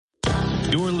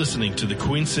You're listening to the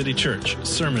Queen City Church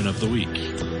Sermon of the Week.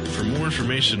 For more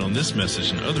information on this message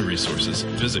and other resources,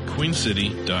 visit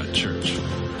queencity.church.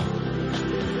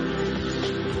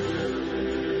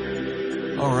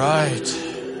 All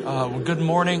right. Well, good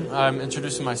morning. I'm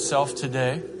introducing myself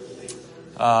today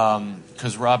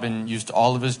because Robin used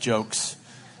all of his jokes,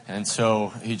 and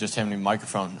so he just handed me a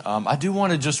microphone. I do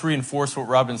want to just reinforce what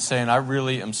Robin's saying. I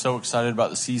really am so excited about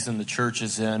the season the church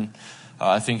is in.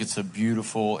 I think it's a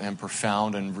beautiful and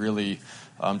profound and really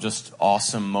just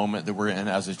awesome moment that we're in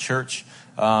as a church.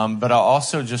 But I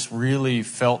also just really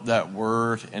felt that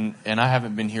word, and I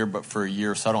haven't been here but for a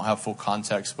year, so I don't have full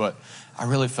context, but I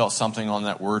really felt something on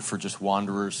that word for just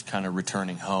wanderers kind of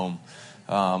returning home,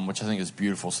 which I think is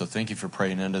beautiful. So thank you for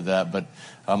praying into that. But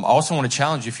I also want to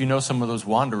challenge you, if you know some of those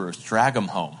wanderers, drag them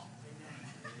home.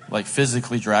 Like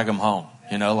physically drag them home.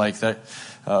 You know, like that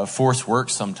force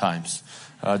works sometimes.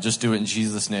 Just do it in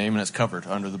Jesus' name, and it's covered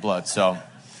under the blood. So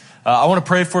I want to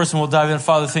pray for us, and we'll dive in.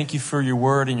 Father, thank you for your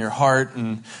word and your heart.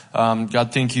 And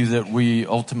God, thank you that we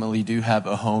ultimately do have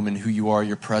a home in who you are.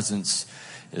 Your presence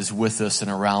is with us and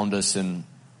around us. And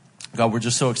God, we're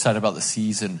just so excited about the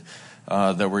season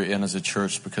that we're in as a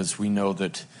church, because we know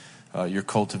that you're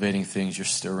cultivating things, you're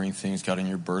stirring things, God, and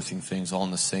you're birthing things all in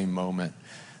the same moment.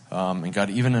 And God,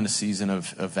 even in a season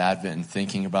of Advent and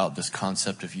thinking about this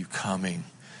concept of you coming,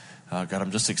 God,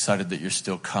 I'm just excited that you're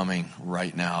still coming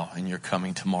right now, and you're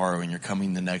coming tomorrow, and you're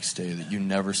coming the next day, that you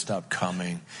never stop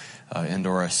coming into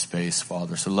our space,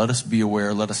 Father. So let us be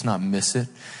aware, let us not miss it.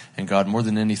 And God, more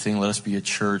than anything, let us be a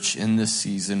church in this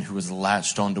season who is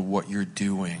latched onto what you're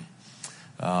doing,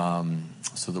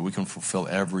 so that we can fulfill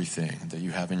everything that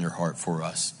you have in your heart for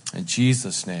us. In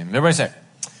Jesus' name. Everybody say,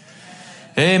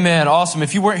 amen. Awesome.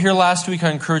 If you weren't here last week,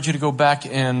 I encourage you to go back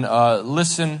and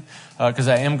listen, because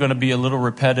I am going to be a little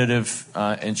repetitive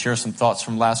and share some thoughts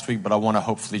from last week, but I want to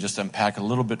hopefully just unpack a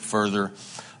little bit further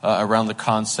around the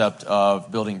concept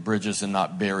of building bridges and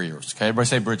not barriers. Okay, everybody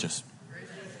say bridges.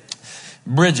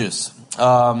 Bridges.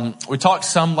 We talked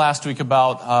some last week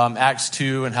about Acts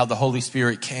 2 and how the Holy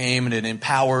Spirit came and it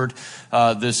empowered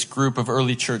this group of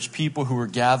early church people who were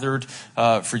gathered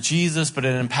for Jesus, but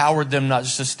it empowered them not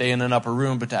just to stay in an upper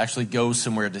room, but to actually go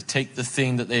somewhere, to take the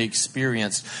thing that they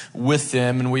experienced with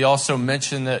them. And we also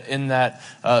mentioned that in that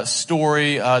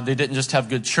story, they didn't just have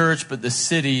good church, but the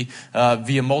city,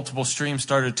 via multiple streams,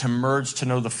 started to merge to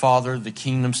know the Father. The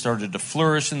kingdom started to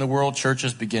flourish in the world.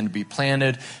 Churches began to be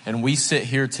planted. And we sit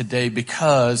here today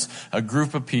because a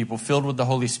group of people filled with the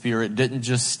Holy Spirit didn't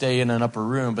just stay in an upper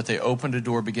room, but they opened a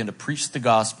door, began to preach the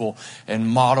gospel, and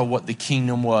model what the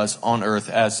kingdom was on earth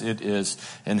as it is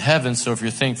in heaven. So if you're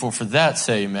thankful for that,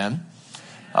 say amen.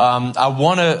 I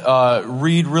want to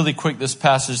read really quick this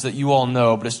passage that you all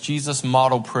know, but it's Jesus'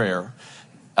 model prayer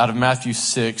out of Matthew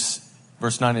 6,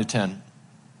 verse 9 to 10.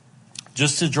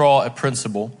 Just to draw a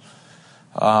principle,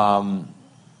 and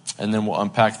then we'll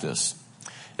unpack this.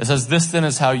 It says, "This then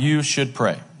is how you should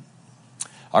pray.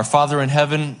 Our Father in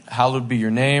heaven, hallowed be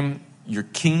your name. Your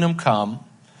kingdom come.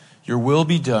 Your will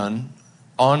be done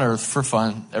on earth," for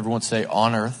fun. Everyone say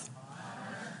on earth.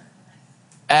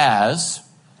 As,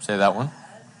 say that one,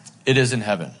 it is in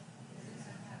heaven.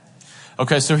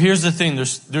 Okay, so here's the thing.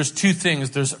 There's two things.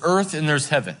 There's earth and there's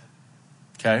heaven.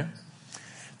 Okay?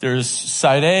 There's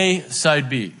side A, side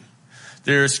B.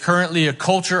 There's currently a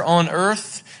culture on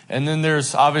earth, and then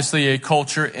there's obviously a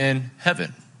culture in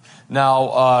heaven.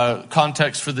 Now,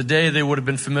 context for the day, they would have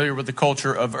been familiar with the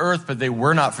culture of earth, but they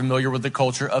were not familiar with the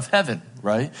culture of heaven,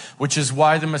 right? Which is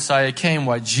why the Messiah came,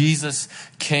 why Jesus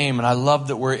came. And I love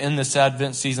that we're in this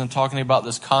Advent season talking about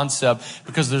this concept,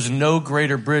 because there's no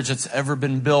greater bridge that's ever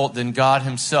been built than God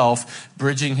himself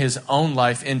bridging his own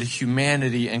life into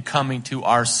humanity and coming to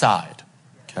our side,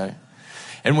 okay?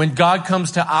 And when God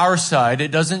comes to our side,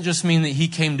 it doesn't just mean that he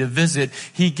came to visit.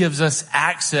 He gives us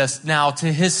access now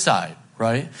to his side,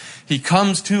 right? He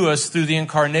comes to us through the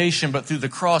incarnation, but through the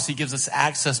cross, he gives us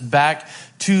access back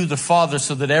to the Father,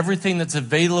 so that everything that's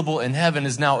available in heaven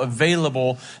is now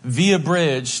available via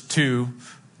bridge to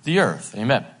the earth.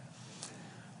 Amen.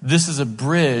 This is a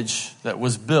bridge that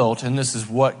was built, and this is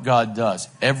what God does.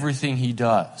 Everything he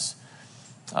does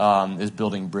is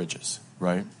building bridges,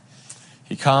 right?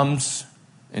 He comes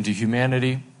into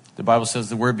humanity. The Bible says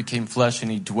the Word became flesh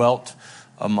and he dwelt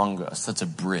among us. That's a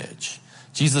bridge.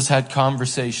 Jesus had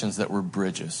conversations that were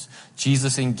bridges.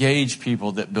 Jesus engaged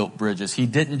people that built bridges. He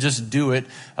didn't just do it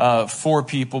for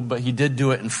people, but he did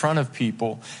do it in front of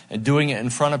people. And doing it in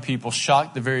front of people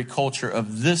shocked the very culture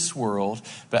of this world.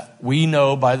 But we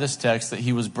know by this text that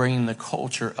he was bringing the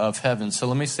culture of heaven. So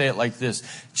let me say it like this.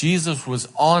 Jesus was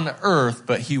on earth,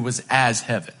 but he was as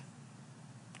heaven.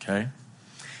 Okay?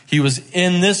 He was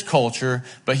in this culture,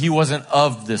 but he wasn't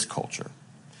of this culture.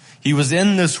 He was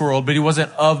in this world, but he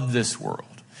wasn't of this world.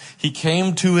 He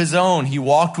came to his own. He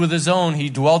walked with his own. He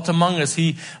dwelt among us.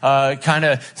 He kind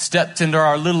of stepped into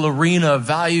our little arena of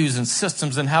values and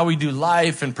systems and how we do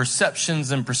life and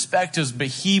perceptions and perspectives. But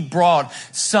he brought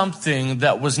something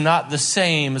that was not the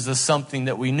same as the something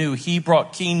that we knew. He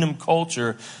brought kingdom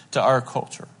culture to our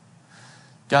culture.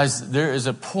 Guys, there is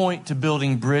a point to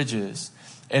building bridges,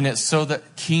 and it's so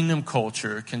that kingdom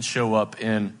culture can show up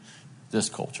in this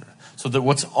culture. So that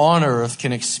what's on earth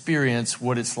can experience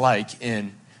what it's like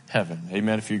in heaven.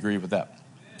 Amen, if you agree with that.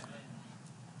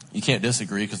 You can't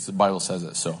disagree because the Bible says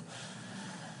it, so.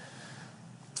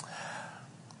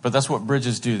 But that's what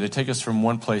bridges do. They take us from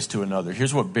one place to another.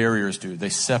 Here's what barriers do. They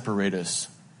separate us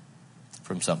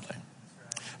from something.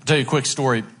 I'll tell you a quick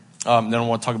story. Then I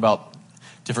want to talk about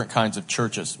different kinds of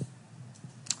churches.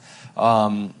 But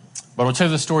I'll tell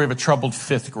you the story of a troubled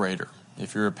fifth grader.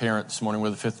 If you're a parent this morning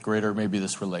with a fifth grader, maybe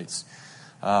this relates.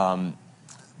 But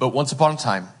once upon a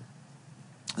time,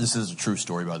 this is a true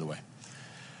story, by the way.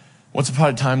 Once upon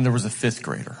a time, there was a fifth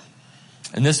grader.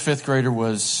 And this fifth grader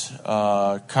was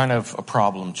kind of a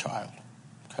problem child,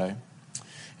 okay?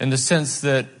 In the sense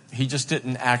that he just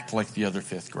didn't act like the other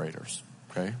fifth graders,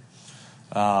 okay?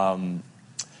 Kind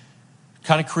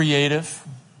of creative,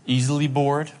 easily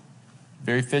bored,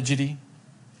 very fidgety.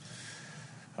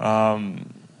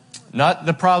 Not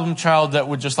the problem child that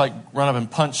would just like run up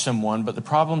and punch someone, but the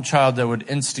problem child that would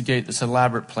instigate this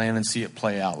elaborate plan and see it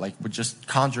play out, like would just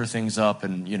conjure things up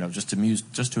and, just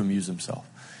to amuse himself.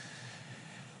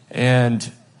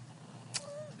 And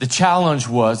the challenge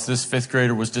was this fifth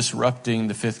grader was disrupting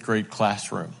the fifth grade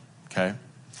classroom, okay?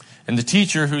 And the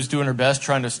teacher, who's doing her best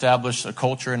trying to establish a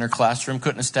culture in her classroom,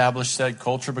 couldn't establish said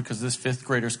culture because this fifth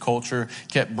grader's culture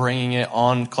kept bringing it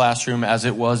on classroom as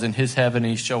it was in his heaven.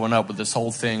 He's showing up with this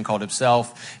whole thing called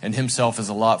himself, and himself is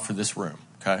a lot for this room,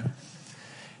 okay?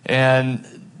 And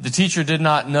the teacher did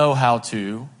not know how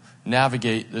to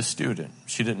navigate the student.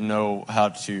 She didn't know how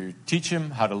to teach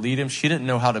him, how to lead him. She didn't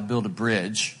know how to build a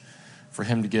bridge for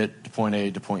him to get to point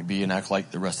A to point B and act like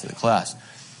the rest of the class.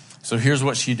 So here's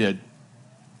what she did.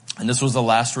 And this was the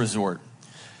last resort.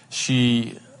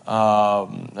 She,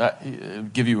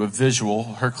 give you a visual.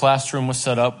 Her classroom was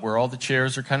set up where all the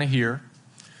chairs are kind of here.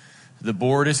 The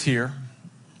board is here.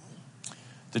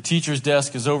 The teacher's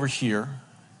desk is over here.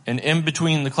 And in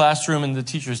between the classroom and the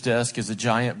teacher's desk is a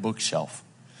giant bookshelf.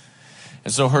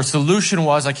 And so her solution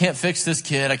was, I can't fix this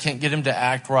kid. I can't get him to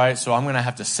act right. So I'm going to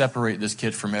have to separate this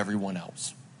kid from everyone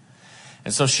else.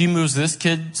 And so she moves this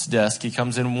kid's desk. He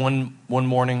comes in one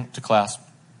morning to class.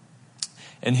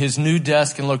 And his new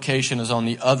desk and location is on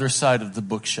the other side of the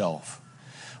bookshelf,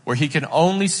 where he can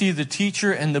only see the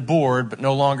teacher and the board, but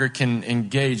no longer can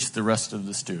engage the rest of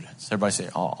the students. Everybody say,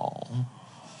 oh.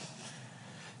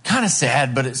 Kind of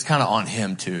sad, but it's kind of on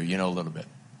him too, a little bit.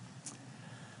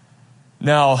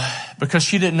 Now, because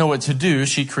she didn't know what to do,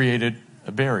 she created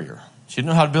a barrier. She didn't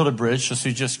know how to build a bridge, so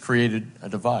she just created a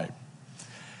divide.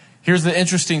 Here's the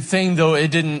interesting thing, though,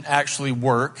 it didn't actually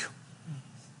work.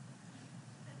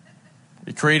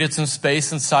 He created some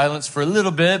space and silence for a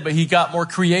little bit, but he got more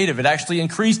creative. It actually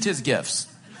increased his gifts.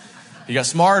 He got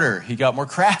smarter. He got more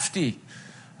crafty.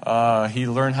 He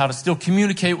learned how to still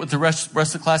communicate with the rest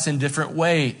of the class in different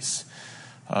ways,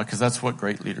 because that's what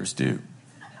great leaders do.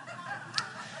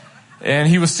 And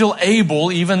he was still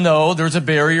able, even though there was a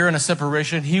barrier and a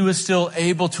separation, he was still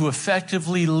able to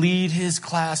effectively lead his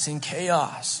class in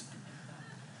chaos.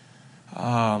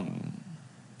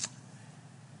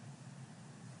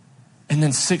 And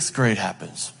then sixth grade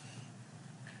happens.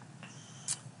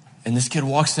 And this kid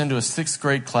walks into a sixth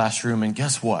grade classroom, and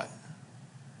guess what?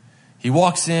 He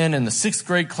walks in, and the sixth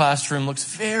grade classroom looks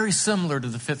very similar to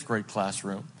the fifth grade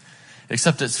classroom,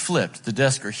 except it's flipped. The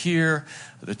desks are here,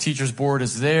 the teacher's board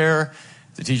is there,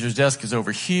 the teacher's desk is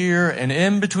over here, and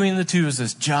in between the two is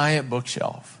this giant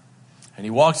bookshelf. And he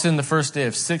walks in the first day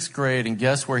of sixth grade, and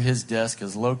guess where his desk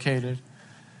is located?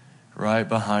 Right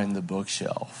behind the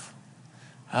bookshelf.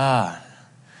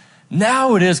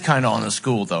 Now it is kind of on the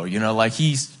school, though. Like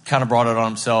he's kind of brought it on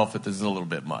himself. It is a little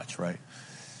bit much, right?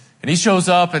 And he shows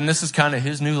up, and this is kind of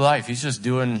his new life. He's just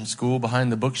doing school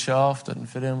behind the bookshelf. Doesn't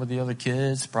fit in with the other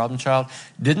kids. Problem child.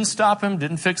 Didn't stop him.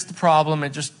 Didn't fix the problem. It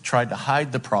just tried to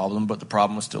hide the problem, but the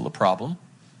problem was still a problem,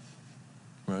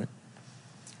 right?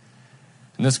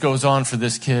 And this goes on for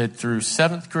this kid through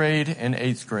 7th grade and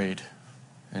 8th grade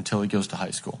until he goes to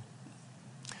high school.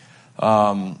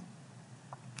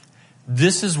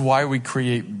 This is why we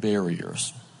create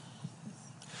barriers.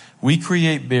 We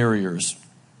create barriers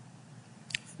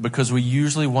because we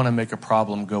usually want to make a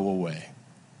problem go away.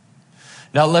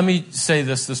 Now, let me say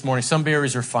this morning. Some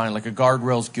barriers are fine, like a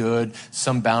guardrail's good.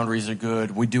 Some boundaries are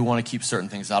good. We do want to keep certain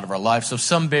things out of our life. So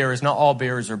some barriers, not all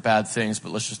barriers are bad things,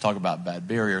 but let's just talk about bad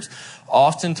barriers.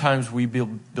 Oftentimes we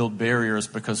build barriers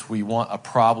because we want a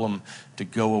problem to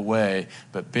go away,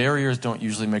 but barriers don't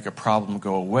usually make a problem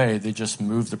go away. They just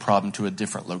move the problem to a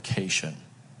different location.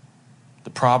 The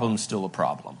problem's still a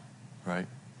problem, right?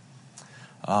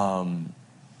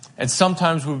 And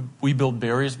sometimes we build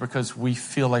barriers because we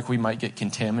feel like we might get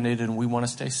contaminated and we want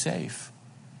to stay safe.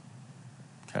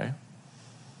 Okay?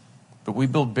 But we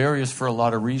build barriers for a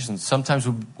lot of reasons. Sometimes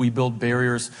we build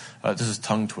barriers. This is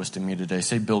tongue twisting me today.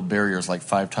 Say build barriers like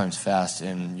 5 times fast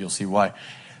and you'll see why.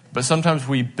 But sometimes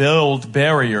we build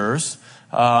barriers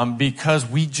because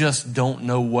we just don't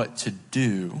know what to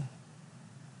do.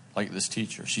 Like this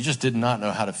teacher. She just did not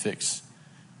know how to fix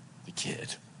the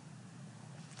kid.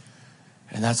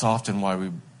 And that's often why we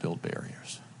build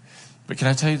barriers. But can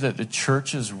I tell you that the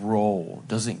church's role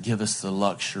doesn't give us the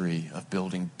luxury of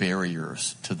building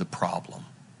barriers to the problem.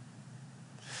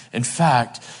 In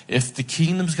fact, if the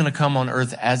kingdom's going to come on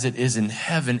earth as it is in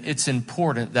heaven, it's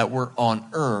important that we're on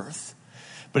earth.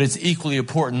 But it's equally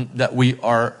important that we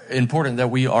are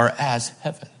as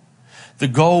heaven. The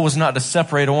goal was not to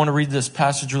separate. I want to read this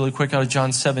passage really quick out of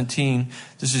John 17.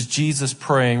 This is Jesus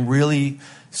praying, really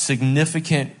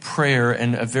significant prayer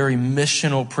and a very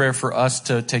missional prayer for us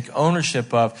to take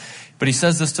ownership of. But he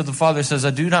says this to the Father. He says, I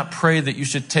do not pray that you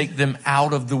should take them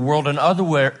out of the world. In other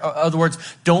words,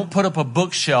 don't put up a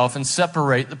bookshelf and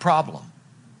separate the problem.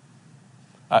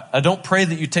 I don't pray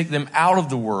that you take them out of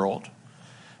the world,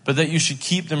 but that you should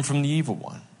keep them from the evil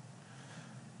one.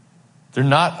 They're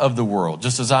not of the world,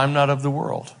 just as I'm not of the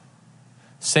world.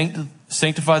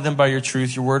 Sanctify them by your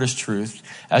truth. Your word is truth.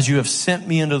 As you have sent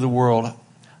me into the world,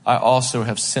 I also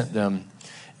have sent them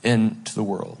into the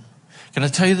world. Can I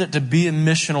tell you that to be a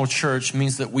missional church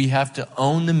means that we have to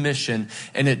own the mission,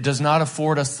 and it does not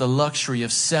afford us the luxury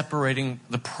of separating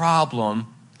the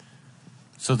problem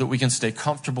so that we can stay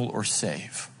comfortable or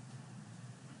safe.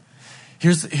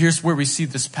 Here's where we see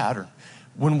this pattern.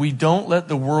 When we don't let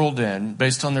the world in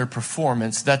based on their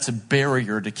performance, that's a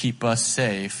barrier to keep us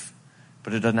safe,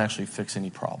 but it doesn't actually fix any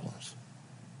problems.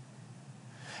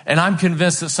 And I'm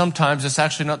convinced that sometimes it's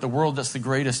actually not the world that's the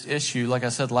greatest issue. Like I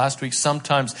said last week,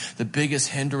 sometimes the biggest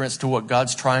hindrance to what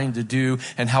God's trying to do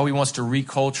and how he wants to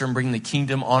reculture and bring the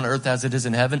kingdom on earth as it is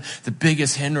in heaven, the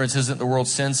biggest hindrance isn't the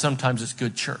world's sin. Sometimes it's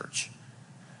good church.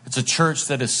 It's a church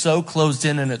that is so closed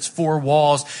in its 4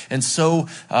 walls and so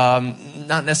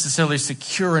not necessarily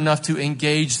secure enough to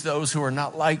engage those who are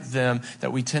not like them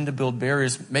that we tend to build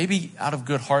barriers, maybe out of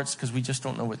good hearts because we just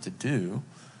don't know what to do.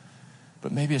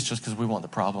 But maybe it's just because we want the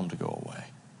problem to go away.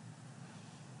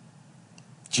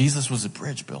 Jesus was a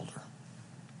bridge builder.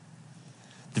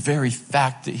 The very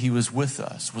fact that he was with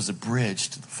us was a bridge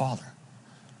to the Father.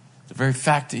 The very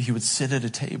fact that he would sit at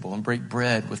a table and break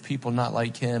bread with people not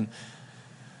like him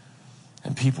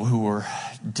and people who were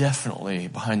definitely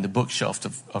behind the bookshelf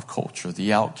of culture,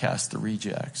 the outcasts, the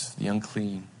rejects, the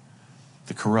unclean,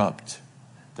 the corrupt.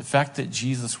 The fact that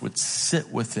Jesus would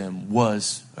sit with them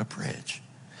was a bridge.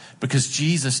 Because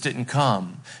Jesus didn't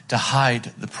come to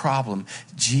hide the problem.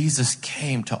 Jesus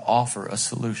came to offer a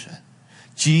solution.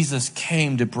 Jesus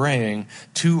came to bring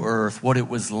to earth what it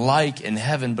was like in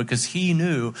heaven because he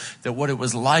knew that what it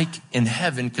was like in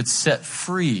heaven could set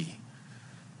free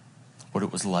what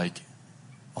it was like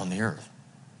on the earth.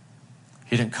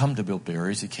 He didn't come to build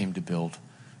barriers. He came to build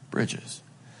bridges.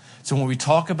 So when we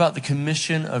talk about the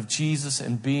commission of Jesus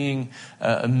and being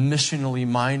a missionally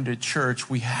minded church,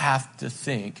 we have to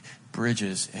think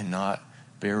bridges and not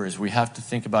barriers. We have to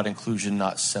think about inclusion,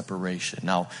 not separation.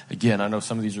 Now, again, I know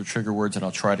some of these are trigger words and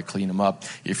I'll try to clean them up.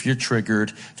 If you're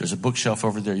triggered, there's a bookshelf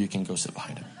over there. You can go sit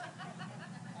behind it.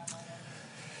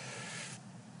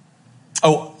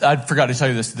 Oh, I forgot to tell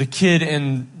you this. The kid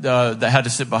that had to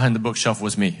sit behind the bookshelf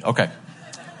was me. Okay.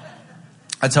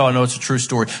 That's how I know it's a true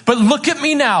story. But look at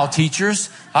me now, teachers.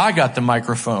 I got the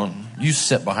microphone. You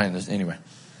sit behind this. Anyway,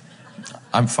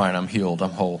 I'm fine. I'm healed.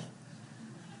 I'm whole.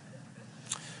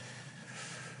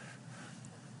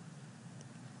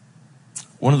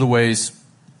 One of the ways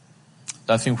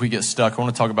I think we get stuck, I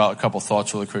want to talk about a couple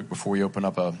thoughts really quick before we open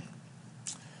up a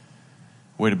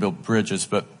way to build bridges.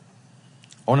 But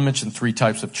I want to mention 3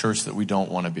 types of church that we don't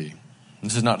want to be.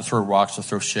 This is not to throw rocks or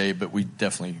throw shade, but we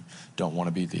definitely don't want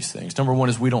to be these things. Number 1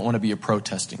 is we don't want to be a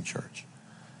protesting church.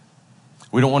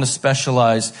 We don't want to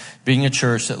specialize being a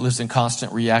church that lives in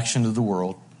constant reaction to the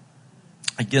world,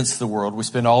 against the world. We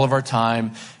spend all of our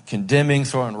time condemning,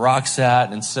 throwing rocks at,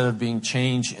 and instead of being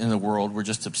change in the world, we're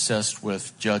just obsessed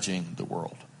with judging the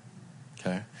world.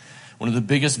 Okay? One of the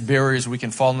biggest barriers we can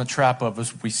fall in the trap of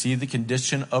is we see the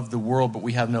condition of the world, but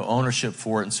we have no ownership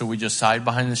for it. And so we just hide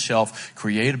behind the shelf,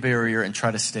 create a barrier, and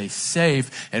try to stay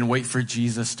safe and wait for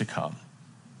Jesus to come.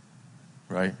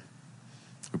 Right?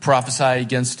 We prophesy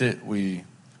against it. We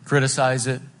criticize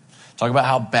it. Talk about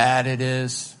how bad it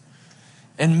is.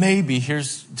 And maybe,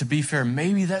 to be fair,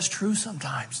 maybe that's true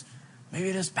sometimes. Maybe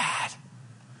it is bad.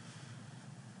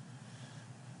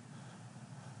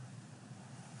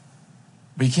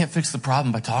 But you can't fix the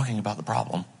problem by talking about the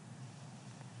problem.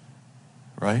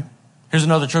 Right? Here's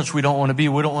another church we don't want to be.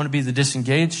 We don't want to be the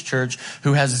disengaged church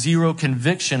who has zero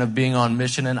conviction of being on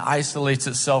mission and isolates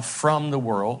itself from the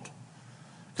world.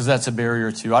 Because that's a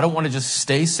barrier too. I don't want to just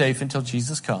stay safe until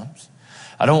Jesus comes.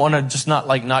 I don't want to just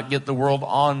not get the world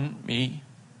on me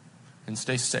and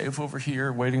stay safe over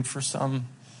here waiting for some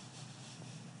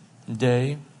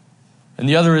day. And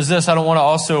the other is this: I don't want to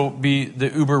also be the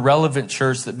uber relevant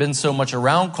church that's been so much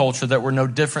around culture that we're no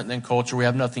different than culture. We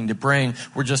have nothing to bring.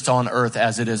 We're just on earth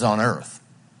as it is on earth.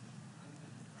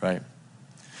 Right?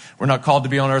 We're not called to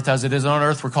be on earth as it is on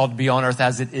earth. We're called to be on earth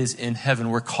as it is in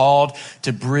heaven. We're called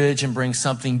to bridge and bring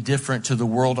something different to the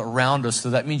world around us.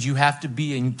 So that means you have to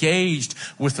be engaged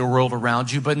with the world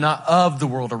around you, but not of the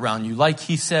world around you. Like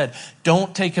he said,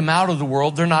 don't take them out of the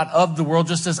world. They're not of the world,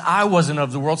 just as I wasn't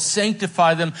of the world.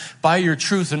 Sanctify them by your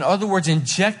truth. In other words,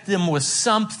 inject them with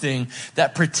something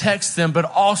that protects them, but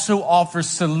also offers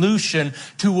solution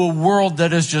to a world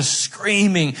that is just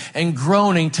screaming and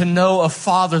groaning to know a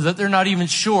Father that they're not even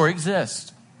sure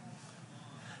exist.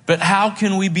 But how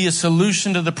can we be a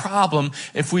solution to the problem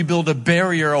if we build a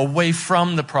barrier away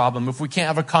from the problem? If we can't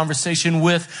have a conversation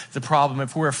with the problem,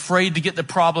 if we're afraid to get the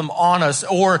problem on us,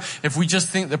 or if we just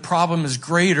think the problem is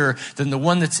greater than the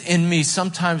one that's in me.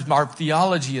 Sometimes our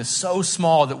theology is so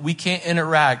small that we can't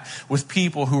interact with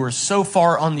people who are so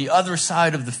far on the other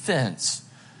side of the fence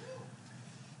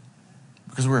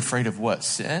because we're afraid of what?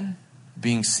 Sin?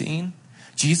 Being seen?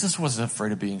 Jesus wasn't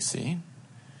afraid of being seen.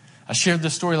 I shared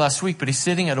this story last week, but he's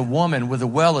sitting at a woman with a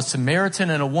well, a Samaritan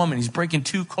and a woman. He's breaking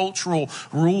two cultural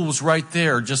rules right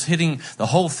there, just hitting the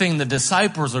whole thing. The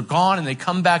disciples are gone and they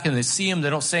come back and they see him. They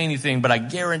don't say anything, but I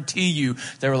guarantee you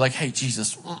they were like, hey,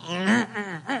 Jesus,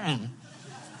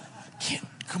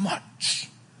 come on. Shh.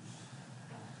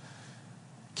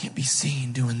 Can't be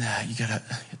seen doing that. You got to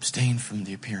abstain from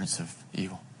the appearance of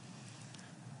evil.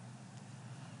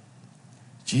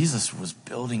 Jesus was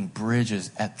building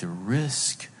bridges at the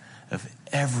risk of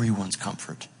everyone's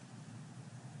comfort,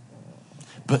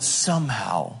 but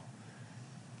somehow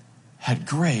had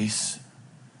grace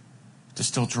to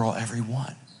still draw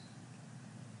everyone.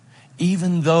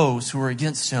 Even those who were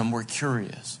against him were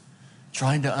curious,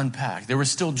 trying to unpack. They were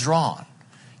still drawn,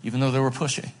 even though they were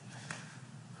pushing.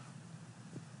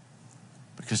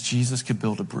 Because Jesus could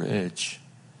build a bridge.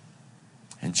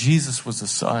 And Jesus was the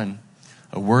Son,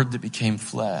 a Word that became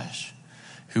flesh,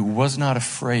 who was not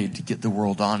afraid to get the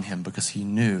world on him because he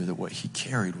knew that what he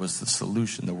carried was the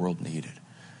solution the world needed.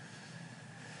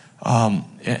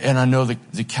 And I know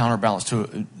the counterbalance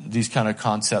to these kind of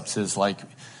concepts is like,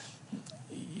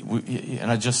 and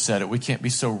I just said it, we can't be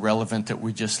so relevant that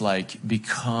we just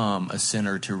become a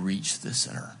sinner to reach the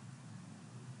sinner.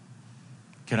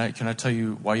 Can I tell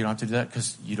you why you don't have to do that?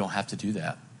 Because you don't have to do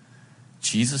that.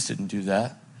 Jesus didn't do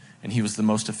that, and he was the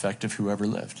most effective who ever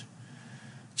lived.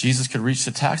 Jesus could reach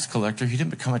the tax collector. He didn't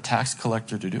become a tax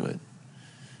collector to do it.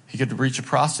 He could reach a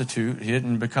prostitute. He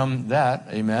didn't become that.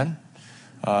 Amen.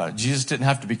 Jesus didn't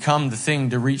have to become the thing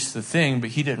to reach the thing,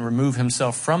 but he didn't remove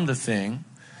himself from the thing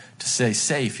to stay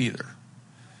safe either.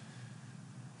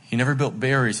 He never built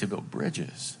barriers. He built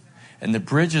bridges. And the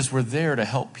bridges were there to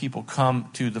help people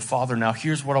come to the Father. Now,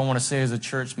 here's what I want to say as a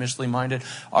church, missionally minded.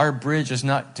 Our bridge is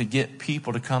not to get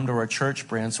people to come to our church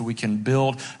brand so we can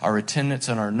build our attendance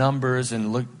and our numbers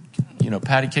and look,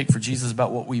 patty cake for Jesus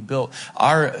about what we built.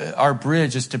 Our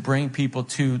bridge is to bring people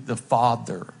to the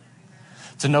Father,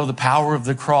 to know the power of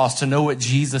the cross, to know what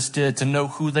Jesus did, to know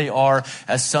who they are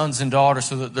as sons and daughters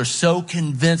so that they're so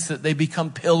convinced that they become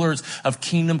pillars of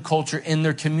kingdom culture in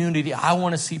their community. I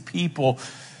want to see people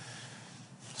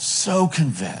so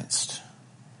convinced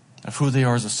of who they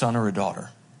are as a son or a daughter,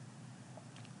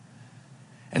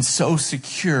 and so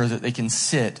secure that they can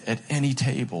sit at any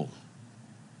table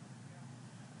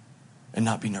and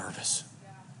not be nervous,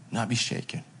 not be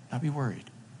shaken, not be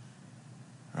worried,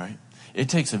 right? It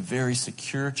takes a very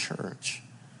secure church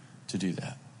to do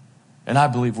that. And I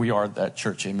believe we are that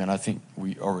church, amen. I think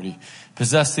we already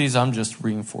possess these. I'm just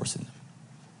reinforcing them.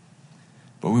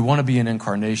 But we want to be an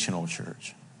incarnational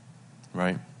church,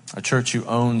 right? A church who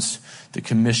owns the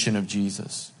commission of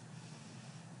Jesus.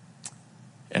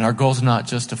 And our goal is not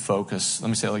just to focus, let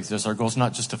me say it like this, our goal is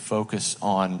not just to focus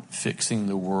on fixing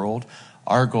the world.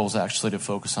 Our goal is actually to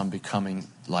focus on becoming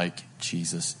like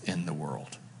Jesus in the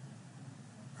world,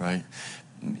 right?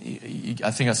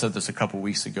 I think I said this a couple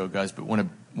weeks ago, guys, but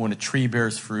when a tree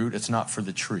bears fruit, it's not for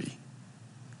the tree,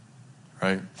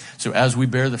 right? So as we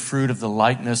bear the fruit of the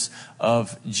likeness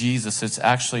of Jesus, it's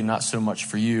actually not so much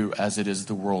for you as it is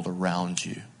the world around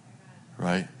you,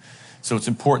 right? So it's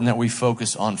important that we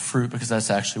focus on fruit because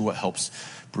that's actually what helps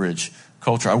bridge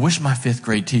culture. I wish my 5th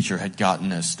grade teacher had gotten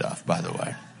this stuff, by the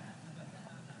way.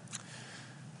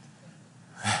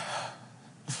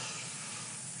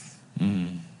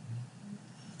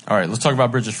 All right, let's talk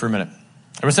about bridges for a minute.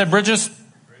 Everybody say bridges?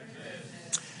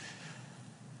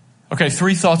 Okay,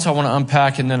 3 thoughts I want to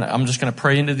unpack, and then I'm just going to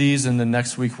pray into these, and then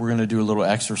next week we're going to do a little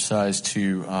exercise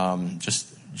to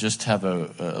just have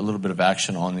a little bit of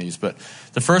action on these. But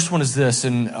the first one is this,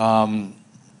 and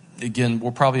again,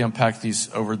 we'll probably unpack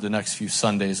these over the next few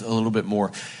Sundays a little bit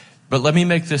more. But let me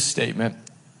make this statement.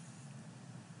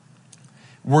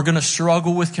 We're going to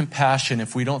struggle with compassion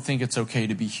if we don't think it's okay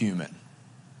to be human.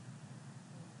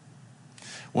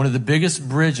 One of the biggest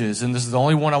bridges, and this is the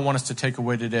only one I want us to take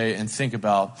away today and think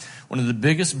about, one of the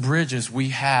biggest bridges we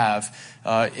have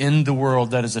in the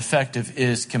world that is effective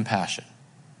is compassion.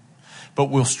 But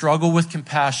we'll struggle with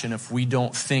compassion if we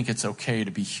don't think it's okay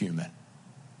to be human.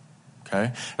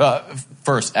 Okay?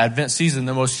 First, Advent season,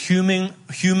 the most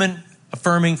human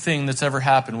affirming thing that's ever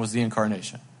happened was the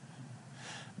incarnation.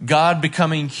 God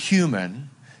becoming human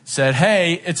said,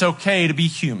 hey, it's okay to be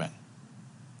human.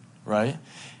 Right?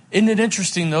 Isn't it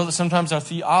interesting, though, that sometimes our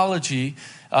theology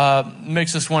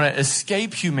makes us want to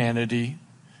escape humanity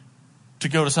to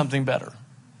go to something better?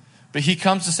 But he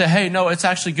comes to say, hey, no, it's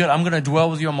actually good. I'm going to dwell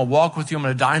with you. I'm going to walk with you. I'm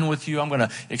going to dine with you. I'm going to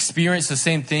experience the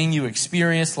same thing you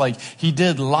experienced. Like he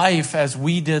did life as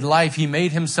we did life. He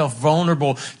made himself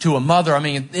vulnerable to a mother. I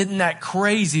mean, isn't that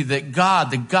crazy that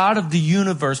God, the God of the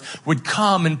universe, would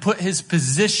come and put his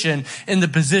position in the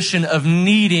position of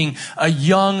needing a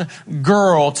young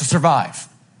girl to survive?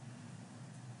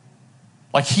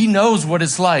 Like he knows what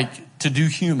it's like to do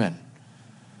human.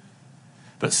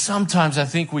 But sometimes I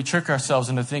think we trick ourselves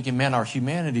into thinking, man, our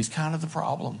humanity is kind of the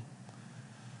problem.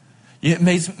 It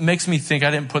makes me think, I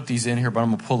didn't put these in here, but I'm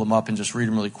going to pull them up and just read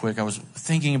them really quick. I was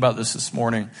thinking about this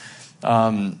morning.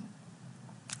 I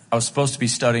was supposed to be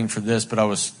studying for this, but I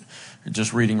was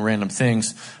just reading random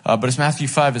things. But it's Matthew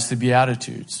 5, it's the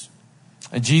Beatitudes.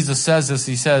 And Jesus says this,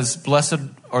 he says, blessed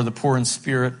are the poor in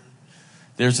spirit.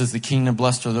 Theirs is the kingdom.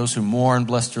 Blessed are those who mourn.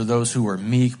 Blessed are those who are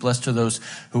meek. Blessed are those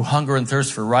who hunger and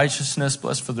thirst for righteousness.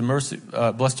 Blessed are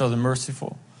the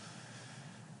merciful.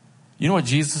 You know what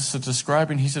Jesus is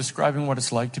describing? He's describing what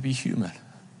it's like to be human.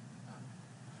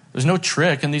 There's no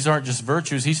trick, and these aren't just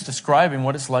virtues. He's describing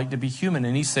what it's like to be human,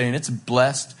 and he's saying it's a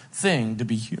blessed thing to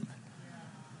be human.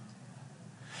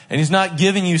 And he's not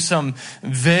giving you some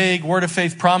vague word of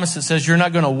faith promise that says you're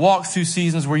not going to walk through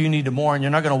seasons where you need to mourn.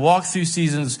 You're not going to walk through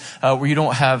seasons where you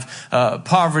don't have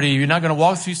poverty. You're not going to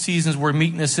walk through seasons where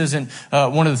meekness isn't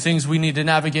one of the things we need to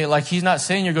navigate. Like he's not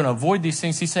saying you're going to avoid these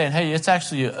things. He's saying, hey, it's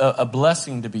actually a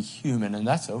blessing to be human, and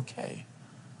that's okay.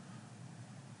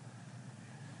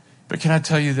 But can I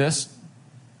tell you this?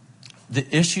 The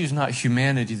issue is not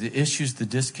humanity. The issue is the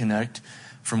disconnect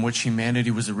from which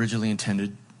humanity was originally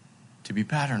intended to be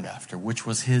patterned after, which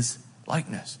was his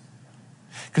likeness.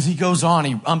 Because he goes on,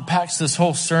 he unpacks this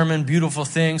whole sermon, beautiful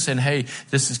things, and hey,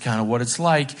 this is kind of what it's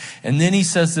like. And then he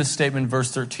says this statement in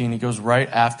verse 13. He goes right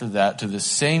after that to the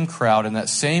same crowd in that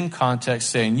same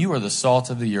context saying, you are the salt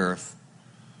of the earth.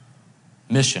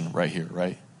 Mission right here,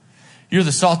 right? You're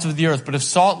the salt of the earth. But if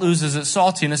salt loses its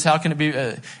saltiness, how can it be?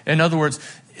 In other words,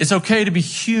 it's okay to be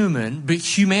human, but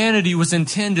humanity was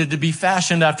intended to be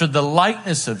fashioned after the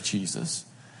likeness of Jesus.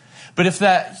 But if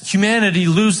that humanity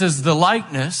loses the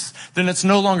likeness, then it's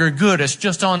no longer good. It's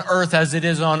just on earth as it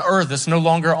is on earth. It's no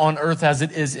longer on earth as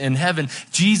it is in heaven.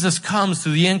 Jesus comes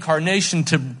through the incarnation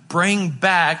to bring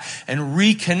back and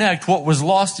reconnect what was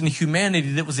lost in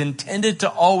humanity that was intended to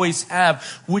always have,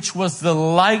 which was the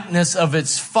likeness of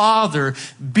its Father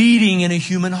beating in a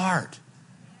human heart.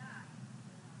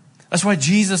 That's why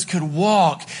Jesus could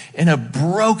walk in a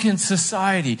broken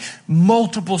society,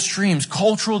 multiple streams,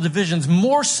 cultural divisions,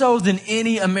 more so than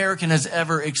any American has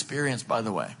ever experienced, by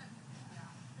the way.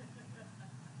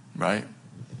 Right?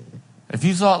 If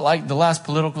you thought like the last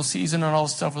political season and all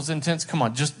this stuff was intense, come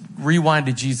on, just rewind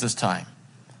to Jesus' time.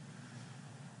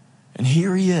 And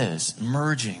here he is,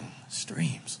 merging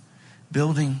streams,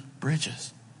 building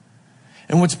bridges.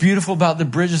 And what's beautiful about the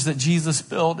bridges that Jesus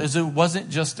built is it wasn't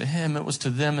just to him, it was to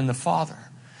them and the Father.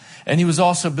 And he was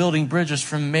also building bridges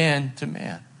from man to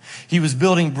man. He was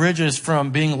building bridges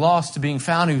from being lost to being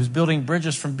found. He was building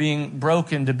bridges from being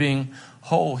broken to being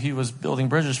whole. He was building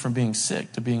bridges from being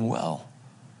sick to being well.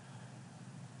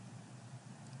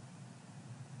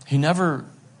 He never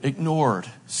ignored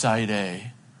side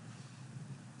A,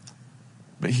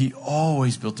 but he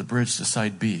always built the bridge to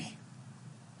side B.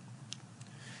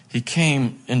 He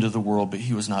came into the world, but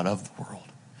he was not of the world.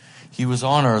 He was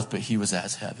on earth, but he was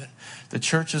as heaven. The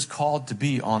church is called to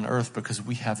be on earth because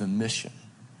we have a mission.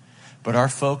 But our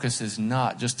focus is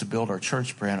not just to build our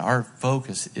church brand. Our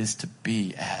focus is to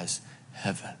be as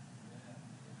heaven.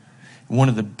 One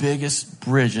of the biggest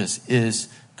bridges is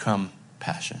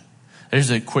compassion. There's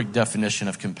a quick definition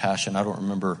of compassion. I don't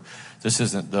remember. This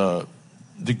isn't the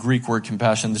Greek word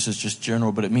compassion. This is just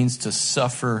general, but it means to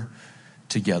suffer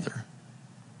together.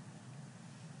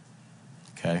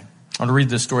 Okay. I want to read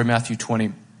this story, Matthew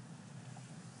 20,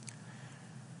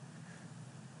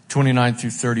 29 through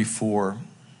 34.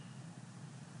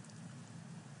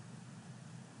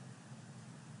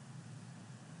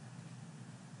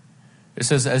 It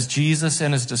says, as Jesus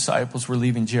and his disciples were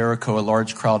leaving Jericho, a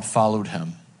large crowd followed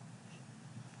him.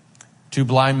 2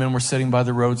 blind men were sitting by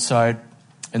the roadside,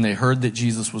 and they heard that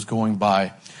Jesus was going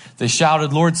by. They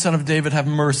shouted, Lord, Son of David, have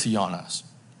mercy on us.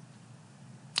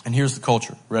 And here's the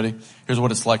culture. Ready? Here's what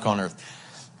it's like on earth.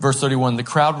 Verse 31, the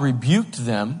crowd rebuked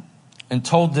them and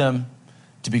told them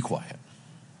to be quiet.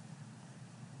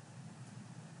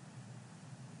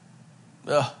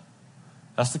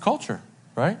 That's the culture,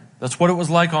 right? That's what it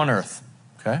was like on earth.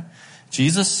 Okay?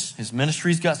 Jesus, his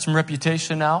ministry's got some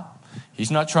reputation now.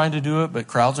 He's not trying to do it, but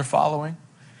crowds are following.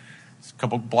 A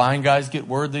couple blind guys get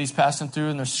word that he's passing through,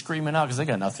 and they're screaming out because they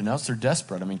got nothing else. They're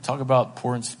desperate. I mean, talk about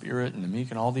poor in spirit and the meek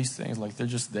and all these things. Like, they're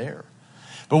just there.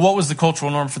 But what was the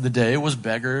cultural norm for the day? It was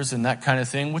beggars and that kind of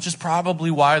thing, which is probably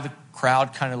why the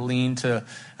crowd kind of leaned to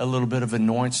a little bit of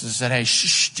annoyance and said, hey,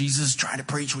 shh, Jesus is trying to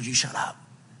preach. Would you shut up?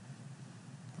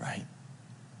 Right?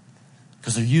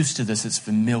 Because they're used to this. It's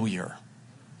familiar.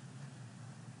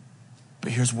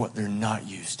 But here's what they're not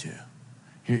used to.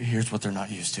 Here's what they're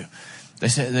not used to. They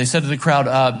said to the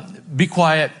crowd, be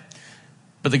quiet.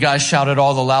 But the guys shouted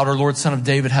all the louder, Lord, Son of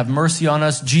David, have mercy on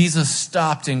us. Jesus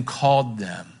stopped and called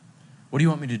them. What do you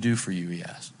want me to do for you? He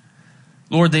asked.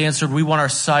 Lord, they answered, we want our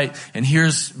sight. And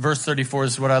here's verse 34.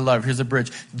 This is what I love. Here's a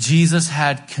bridge. Jesus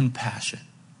had compassion.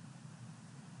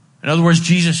 In other words,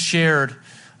 Jesus shared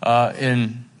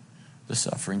in the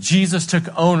suffering. Jesus took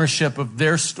ownership of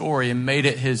their story and made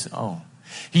it his own.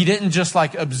 He didn't just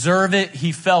observe it,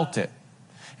 he felt it.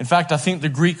 In fact, I think the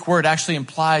Greek word actually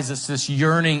implies it's this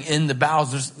yearning in the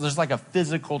bowels. There's like a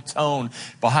physical tone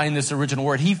behind this original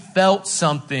word. He felt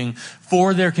something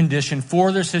for their condition,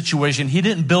 for their situation. He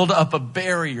didn't build up a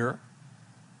barrier,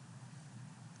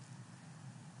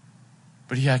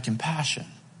 but he had compassion.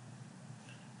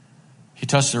 He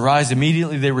touched their eyes.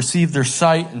 Immediately they received their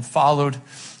sight and followed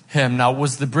him. Now,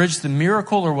 was the bridge the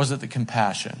miracle or was it the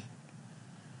compassion?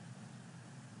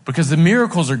 Because the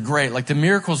miracles are great. Like, the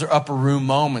miracles are upper room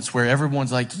moments where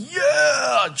everyone's like,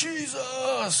 yeah,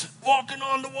 Jesus, walking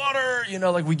on the water. You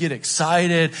know, we get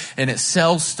excited and it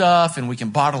sells stuff and we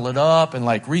can bottle it up and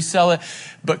resell it.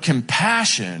 But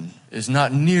compassion is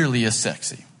not nearly as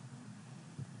sexy.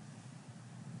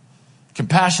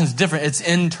 Compassion's different. It's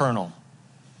internal.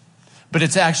 But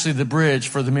it's actually the bridge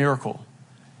for the miracle.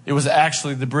 It was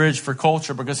actually the bridge for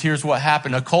culture, because here's what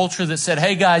happened. A culture that said,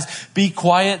 hey guys, be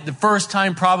quiet. The first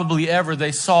time probably ever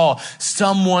they saw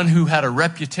someone who had a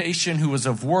reputation, who was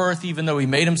of worth, even though he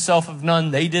made himself of none.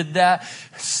 They did that.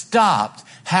 Stopped,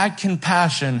 had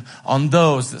compassion on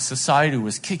those that society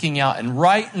was kicking out, and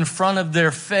right in front of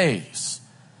their face,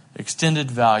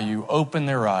 extended value, opened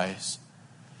their eyes.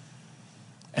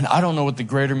 And I don't know what the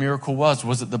greater miracle was.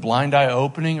 Was it the blind eye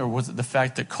opening, or was it the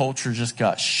fact that culture just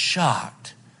got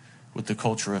shocked with the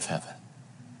culture of heaven?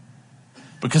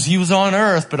 Because he was on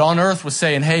earth, but on earth was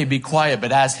saying, hey, be quiet.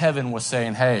 But as heaven was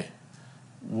saying, hey,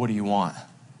 what do you want?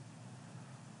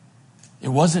 It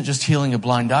wasn't just healing a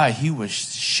blind eye. He was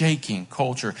shaking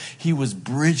culture. He was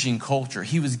bridging culture.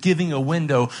 He was giving a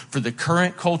window for the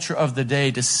current culture of the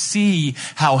day to see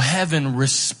how heaven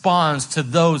responds to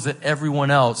those that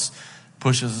everyone else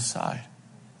pushes aside.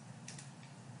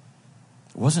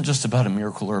 It wasn't just about a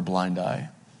miracle or a blind eye.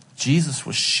 Jesus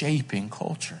was shaping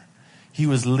culture. He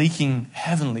was leaking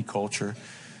heavenly culture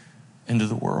into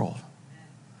the world.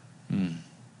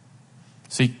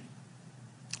 See,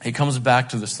 it comes back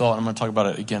to this thought. I'm going to talk about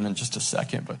it again in just a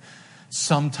second, but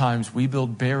sometimes we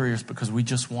build barriers because we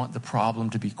just want the problem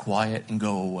to be quiet and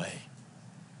go away.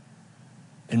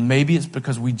 And maybe it's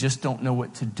because we just don't know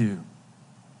what to do.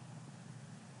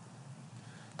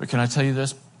 But can I tell you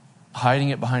this? Hiding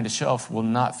it behind a shelf will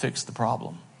not fix the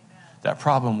problem. That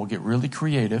problem will get really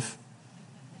creative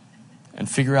and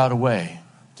figure out a way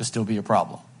to still be a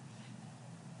problem.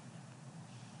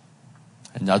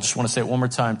 And I just want to say it one more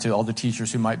time to all the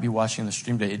teachers who might be watching the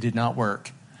stream today. It did not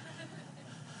work.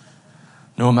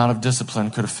 No amount of discipline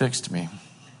could have fixed me.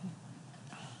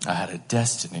 I had a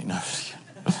destiny. No.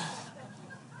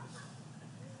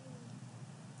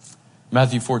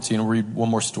 Matthew 14, we'll read one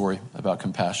more story about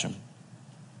compassion.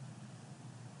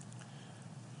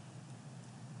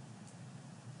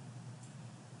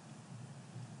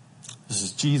 This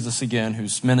is Jesus again,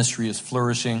 whose ministry is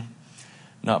flourishing,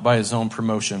 not by his own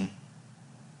promotion,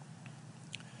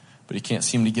 but he can't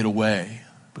seem to get away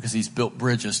because he's built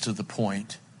bridges to the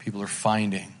point people are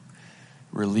finding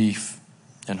relief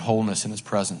and wholeness in his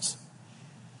presence.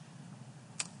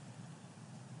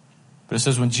 But it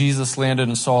says when Jesus landed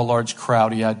and saw a large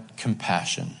crowd, he had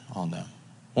compassion on them.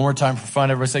 One more time for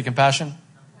fun, everybody say compassion.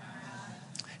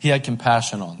 He had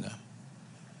compassion on them.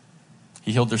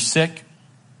 He healed their sick.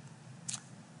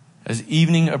 As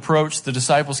evening approached, the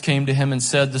disciples came to him and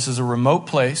said, this is a remote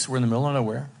place. We're in the middle of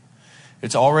nowhere.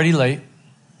 It's already late.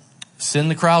 Send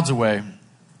the crowds away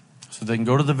so they can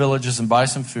go to the villages and buy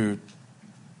some food.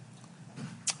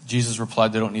 Jesus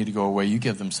replied, they don't need to go away. You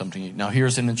give them something to eat. Now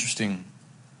here's an interesting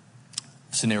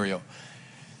scenario.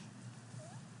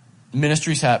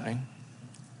 Ministry's happening.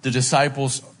 The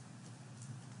disciples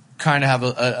kind of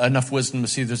have enough wisdom to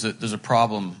see there's a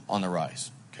problem on the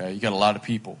rise. Okay, you got a lot of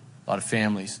people, a lot of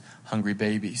families, hungry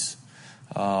babies,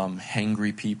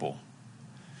 hangry people.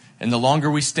 And the longer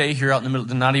we stay here out in the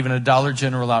middle, not even a Dollar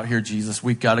General out here, Jesus,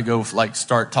 we've got to go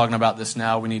start talking about this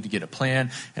now. We need to get a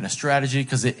plan and a strategy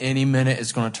because at any minute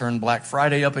it's going to turn Black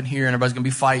Friday up in here and everybody's going to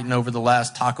be fighting over the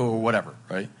last taco or whatever,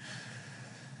 right?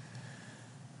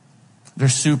 They're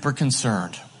super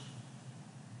concerned.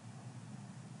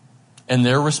 And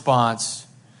their response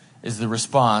is the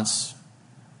response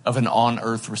of an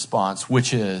on-earth response,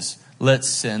 which is, let's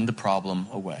send the problem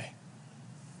away.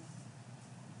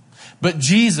 But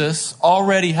Jesus,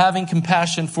 already having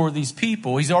compassion for these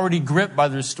people, he's already gripped by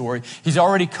their story. He's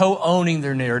already co-owning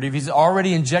their narrative. He's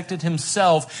already injected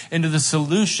himself into the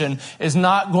solution, is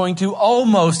not going to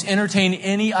almost entertain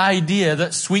any idea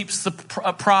that sweeps the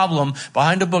problem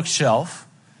behind a bookshelf.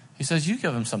 He says, you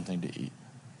give them something to eat.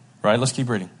 Right? Let's keep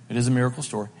reading. It is a miracle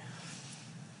story.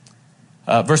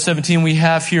 Verse 17, we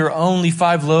have here only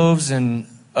 5 loaves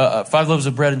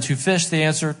of bread and 2 fish. They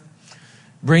answered,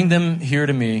 bring them here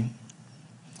to me.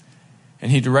 And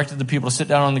he directed the people to sit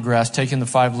down on the grass, taking the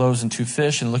 5 loaves and 2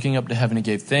 fish, and looking up to heaven, he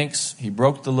gave thanks. He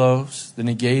broke the loaves. Then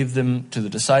he gave them to the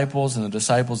disciples, and the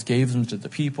disciples gave them to the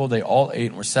people. They all ate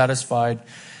and were satisfied.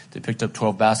 They picked up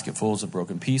 12 basketfuls of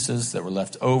broken pieces that were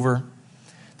left over.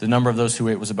 The number of those who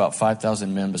ate was about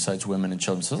 5,000 men, besides women and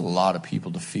children. So there's a lot of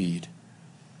people to feed.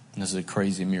 And this is a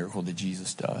crazy miracle that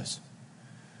Jesus does.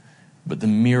 But the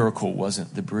miracle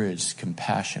wasn't the bridge.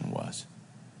 Compassion was.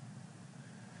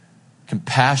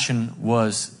 Compassion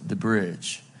was the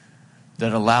bridge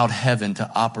that allowed heaven to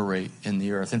operate in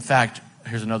the earth. In fact,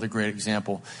 here's another great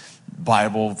example.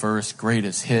 Bible verse,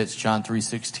 greatest hits, John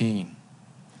 3:16.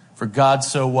 For God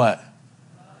so what?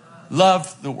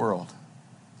 Loved the world.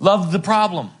 Loved the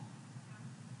problem.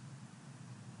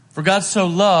 For God so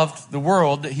loved the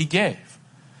world that he gave.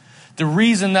 The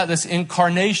reason that this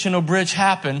incarnational bridge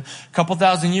happened a couple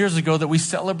thousand years ago that we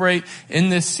celebrate in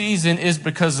this season is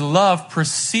because love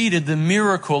preceded the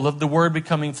miracle of the Word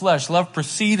becoming flesh. Love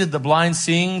preceded the blind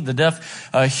seeing, the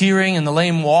deaf hearing, and the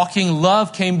lame walking.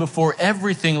 Love came before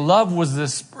everything. Love was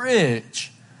this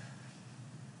bridge.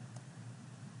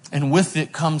 And with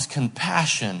it comes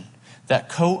compassion that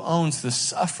co-owns the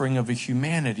suffering of a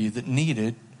humanity that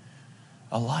needed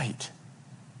a light.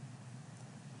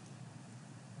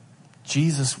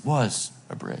 Jesus was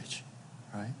a bridge,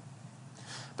 right?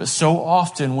 But so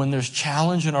often when there's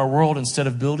challenge in our world, instead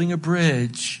of building a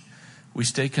bridge, we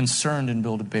stay concerned and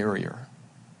build a barrier.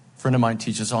 A friend of mine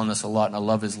teaches on this a lot, and I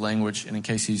love his language. And in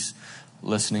case he's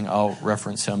listening, I'll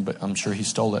reference him, but I'm sure he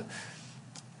stole it.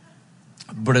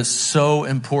 But it's so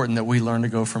important that we learn to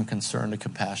go from concern to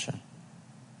compassion.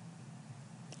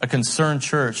 A concerned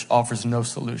church offers no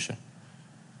solution.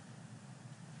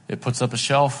 It puts up a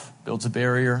shelf, builds a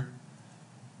barrier,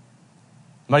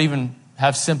 might even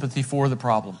have sympathy for the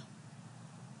problem.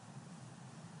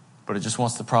 But it just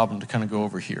wants the problem to kind of go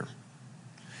over here.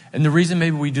 And the reason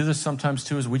maybe we do this sometimes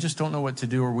too is we just don't know what to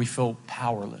do or we feel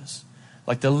powerless.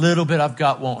 Like the little bit I've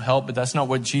got won't help, but that's not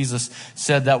what Jesus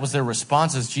said. That was their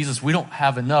response is, Jesus, we don't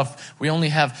have enough. We only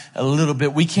have a little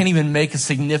bit. We can't even make a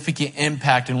significant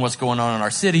impact in what's going on in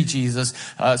our city, Jesus.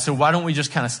 So why don't we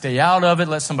just kind of stay out of it,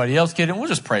 let somebody else get it, and we'll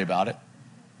just pray about it.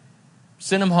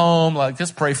 Send them home, like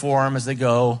just pray for them as they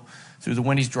go through the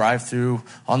Wendy's drive-thru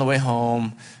on the way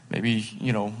home. Maybe,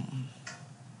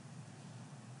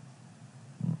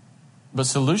 But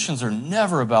solutions are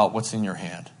never about what's in your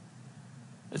hand.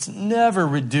 It's never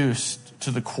reduced to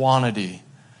the quantity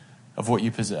of what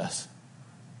you possess.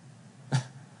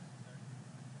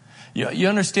 You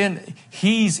understand,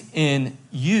 he's in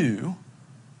you.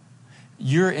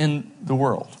 You're in the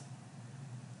world.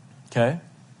 Okay?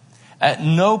 At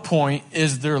no point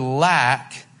is there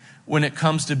lack when it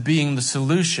comes to being the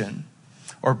solution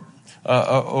or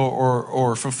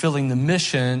fulfilling the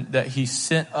mission that he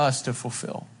sent us to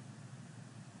fulfill.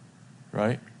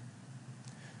 Right?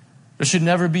 There should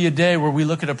never be a day where we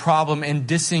look at a problem and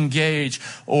disengage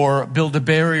or build a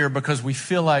barrier because we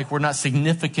feel like we're not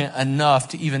significant enough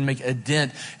to even make a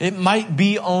dent. It might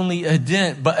be only a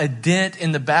dent, but a dent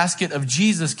in the basket of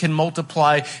Jesus can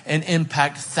multiply and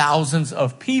impact thousands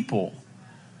of people.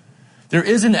 There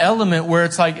is an element where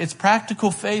it's like it's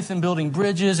practical faith in building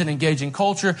bridges and engaging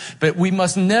culture, but we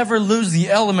must never lose the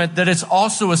element that it's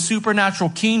also a supernatural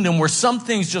kingdom where some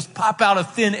things just pop out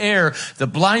of thin air. The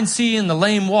blind see and the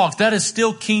lame walk. That is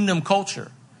still kingdom culture.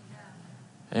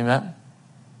 Amen?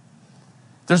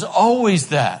 There's always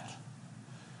that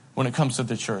when it comes to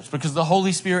the church because the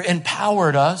Holy Spirit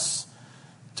empowered us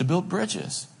to build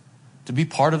bridges, to be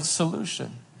part of the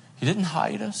solution. He didn't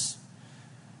hide us.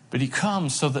 But he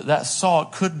comes so that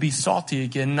salt could be salty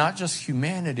again, not just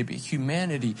humanity, but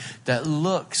humanity that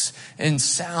looks and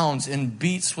sounds and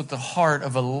beats with the heart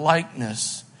of a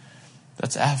likeness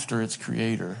that's after its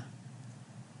creator.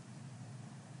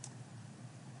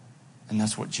 And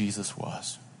that's what Jesus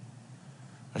was.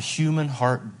 A human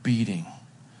heart beating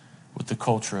with the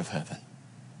culture of heaven.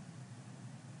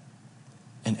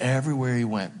 And everywhere he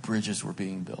went, bridges were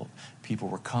being built. People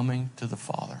were coming to the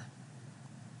Father.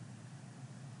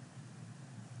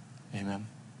 Amen.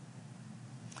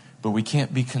 But we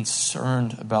can't be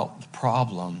concerned about the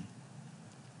problem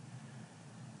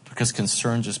because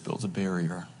concern just builds a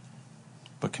barrier,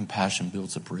 but compassion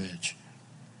builds a bridge.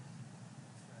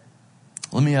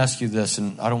 Let me ask you this,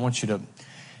 and I don't want you to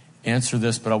answer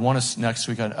this, but I want us next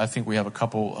week, I think we have a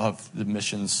couple of the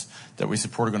missions that we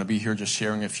support are going to be here just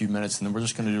sharing a few minutes, and then we're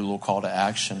just going to do a little call to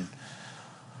action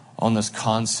on this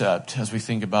concept as we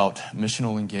think about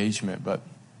missional engagement. But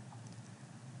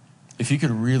if you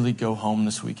could really go home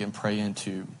this week and pray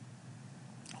into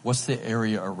what's the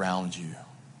area around you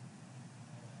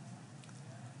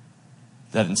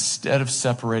that instead of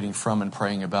separating from and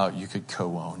praying about, you could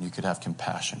co-own, you could have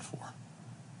compassion for.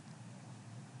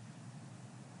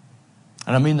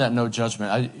 And I mean that no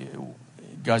judgment.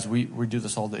 Guys, we do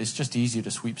this all day. It's just easy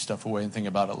to sweep stuff away and think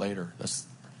about it later. That's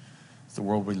the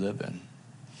world we live in.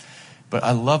 But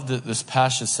I love that this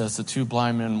passage says the two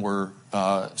blind men were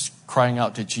crying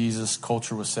out to Jesus.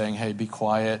 Culture was saying, hey, be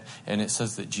quiet. And it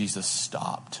says that Jesus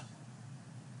stopped.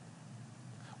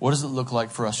 What does it look like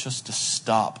for us just to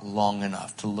stop long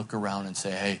enough to look around and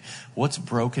say, hey, what's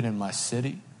broken in my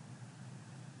city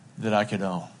that I could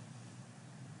own?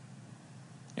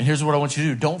 And here's what I want you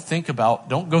to do.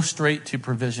 Don't go straight to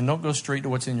provision. Don't go straight to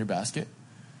what's in your basket.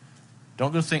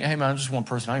 Don't go think, hey man, I'm just one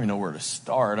person. I don't even know where to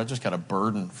start. I just got a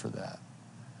burden for that.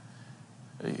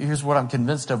 Here's what I'm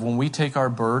convinced of. When we take our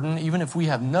burden, even if we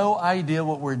have no idea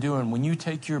what we're doing, when you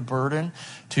take your burden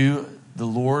to the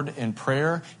Lord in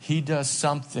prayer, he does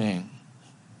something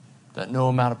that no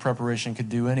amount of preparation could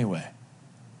do anyway.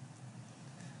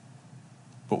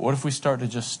 But what if we start to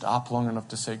just stop long enough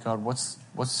to say, God, what's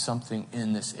something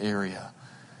in this area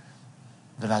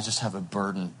that I just have a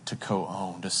burden to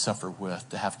co-own, to suffer with,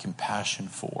 to have compassion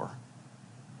for,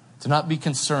 to not be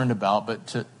concerned about, but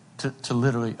to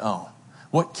literally own.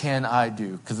 What can I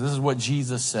do? Because this is what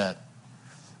Jesus said.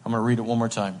 I'm going to read it one more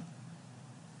time.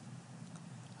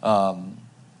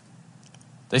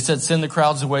 They said, send the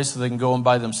crowds away so they can go and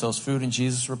buy themselves food. And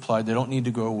Jesus replied, they don't need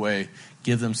to go away.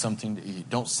 Give them something to eat.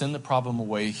 Don't send the problem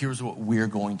away. Here's what we're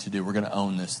going to do. We're going to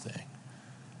own this thing.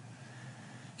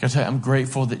 Can I tell you, I'm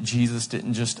grateful that Jesus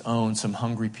didn't just own some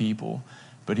hungry people,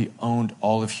 but he owned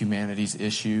all of humanity's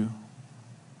issue.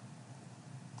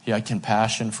 He had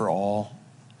compassion for all.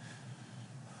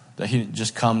 That he didn't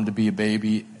just come to be a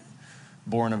baby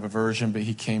born of a virgin, but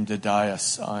he came to die a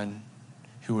son.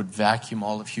 who would vacuum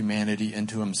all of humanity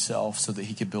into himself so that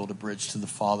he could build a bridge to the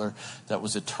Father that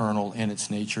was eternal in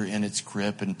its nature, in its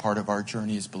grip. And part of our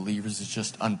journey as believers is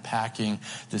just unpacking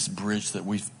this bridge that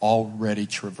we've already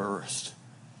traversed.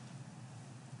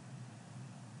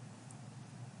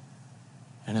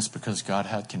 And it's because God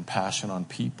had compassion on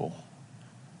people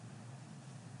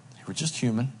who were just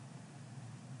human.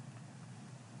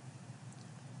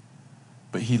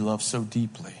 But he loved so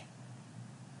deeply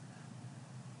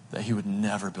that he would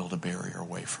never build a barrier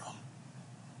away from.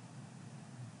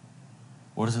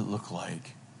 What does it look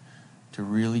like to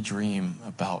really dream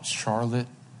about Charlotte?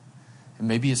 And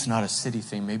maybe it's not a city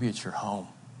thing. Maybe it's your home.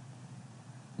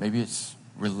 Maybe it's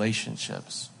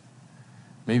relationships.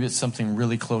 Maybe it's something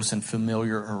really close and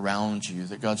familiar around you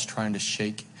that God's trying to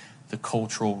shake the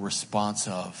cultural response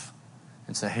of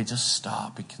and say, hey, just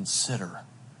stop and consider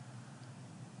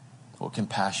what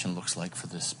compassion looks like for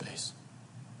this space.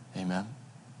 Amen.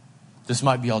 This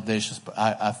might be audacious, but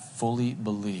I fully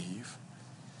believe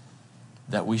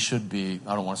that we should be,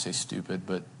 I don't want to say stupid,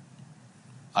 but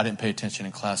I didn't pay attention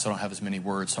in class, so I don't have as many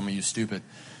words. Some of you stupid.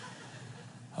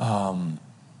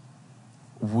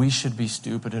 We should be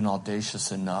stupid and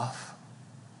audacious enough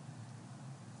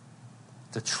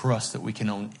to trust that we can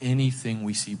own anything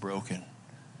we see broken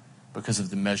because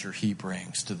of the measure he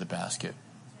brings to the basket,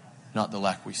 not the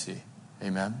lack we see.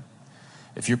 Amen.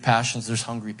 If your passions, there's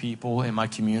hungry people in my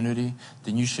community,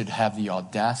 then you should have the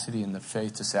audacity and the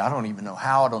faith to say, I don't even know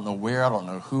how, I don't know where, I don't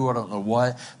know who, I don't know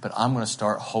what, but I'm going to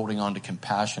start holding on to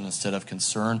compassion instead of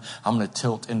concern. I'm going to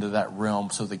tilt into that realm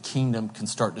so the kingdom can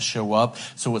start to show up.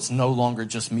 So it's no longer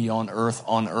just me on earth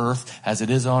as it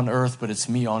is on earth, but it's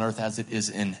me on earth as it is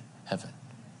in heaven.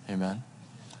 Amen.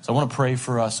 So I want to pray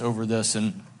for us over this,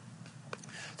 and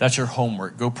that's your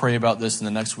homework. Go pray about this, and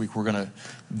the next week we're going to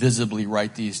visibly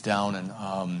write these down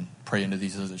and pray into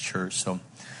these as a church. So,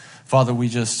 Father, we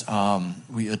just,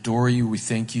 we adore you. We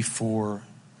thank you for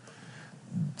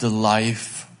the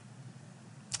life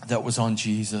that was on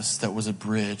Jesus, that was a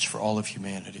bridge for all of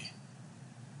humanity.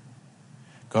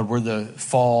 God, where the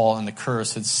fall and the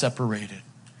curse had separated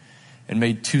and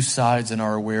made two sides in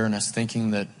our awareness,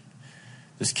 thinking that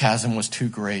this chasm was too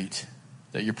great,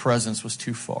 that your presence was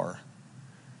too far.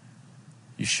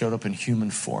 You showed up in human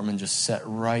form and just sat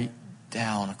right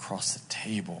down across the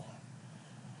table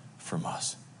from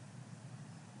us.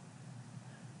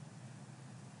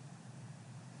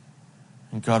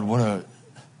 And God, what a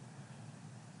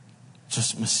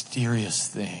just mysterious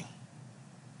thing.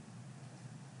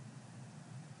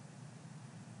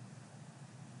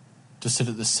 To sit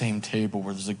at the same table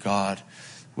where there's a God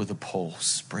with a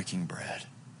pulse breaking bread.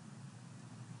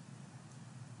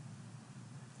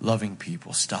 Loving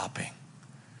people, stopping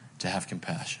to have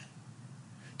compassion,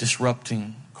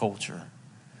 disrupting culture,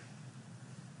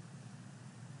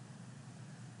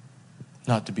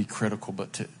 not to be critical,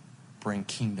 but to bring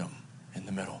kingdom in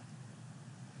the middle.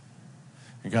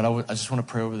 And God, I just want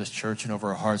to pray over this church and over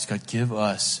our hearts. God, give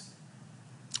us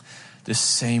this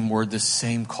same word, this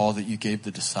same call that you gave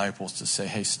the disciples to say,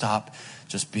 hey, stop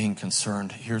just being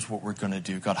concerned. Here's what we're going to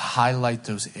do. God, highlight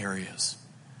those areas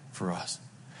for us.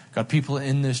 God, people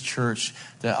in this church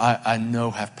that I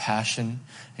know have passion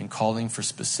and calling for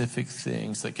specific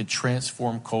things that could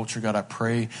transform culture. God, I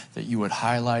pray that you would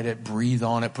highlight it, breathe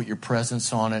on it, put your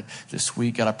presence on it this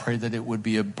week. God, I pray that it would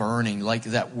be a burning, like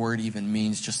that word even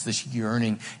means, just this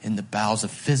yearning in the bowels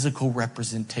of physical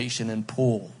representation and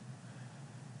pull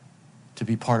to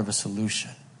be part of a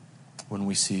solution when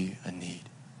we see a need.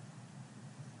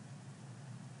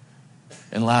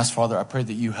 And last, Father, I pray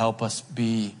that you help us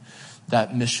be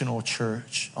that missional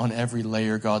church on every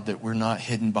layer, God, that we're not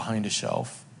hidden behind a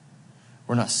shelf.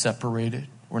 We're not separated.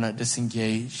 We're not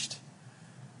disengaged.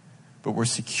 But we're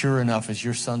secure enough as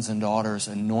your sons and daughters,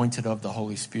 anointed of the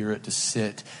Holy Spirit, to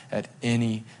sit at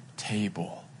any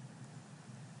table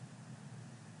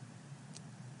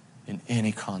in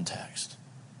any context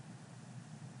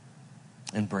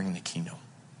and bring the kingdom.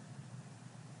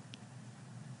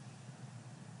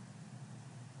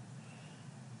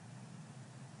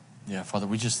 Yeah, Father,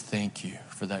 we just thank you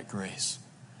for that grace.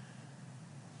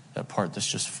 That part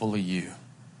that's just fully you.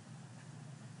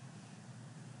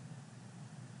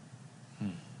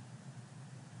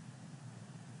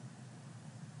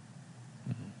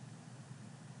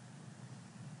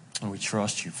 And we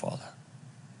trust you, Father.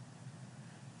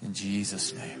 In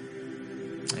Jesus'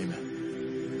 name, amen.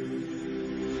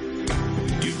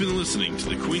 You've been listening to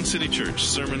the Queen City Church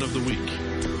Sermon of the Week.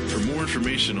 For more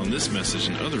information on this message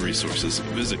and other resources,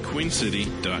 visit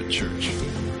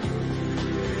queencity.church.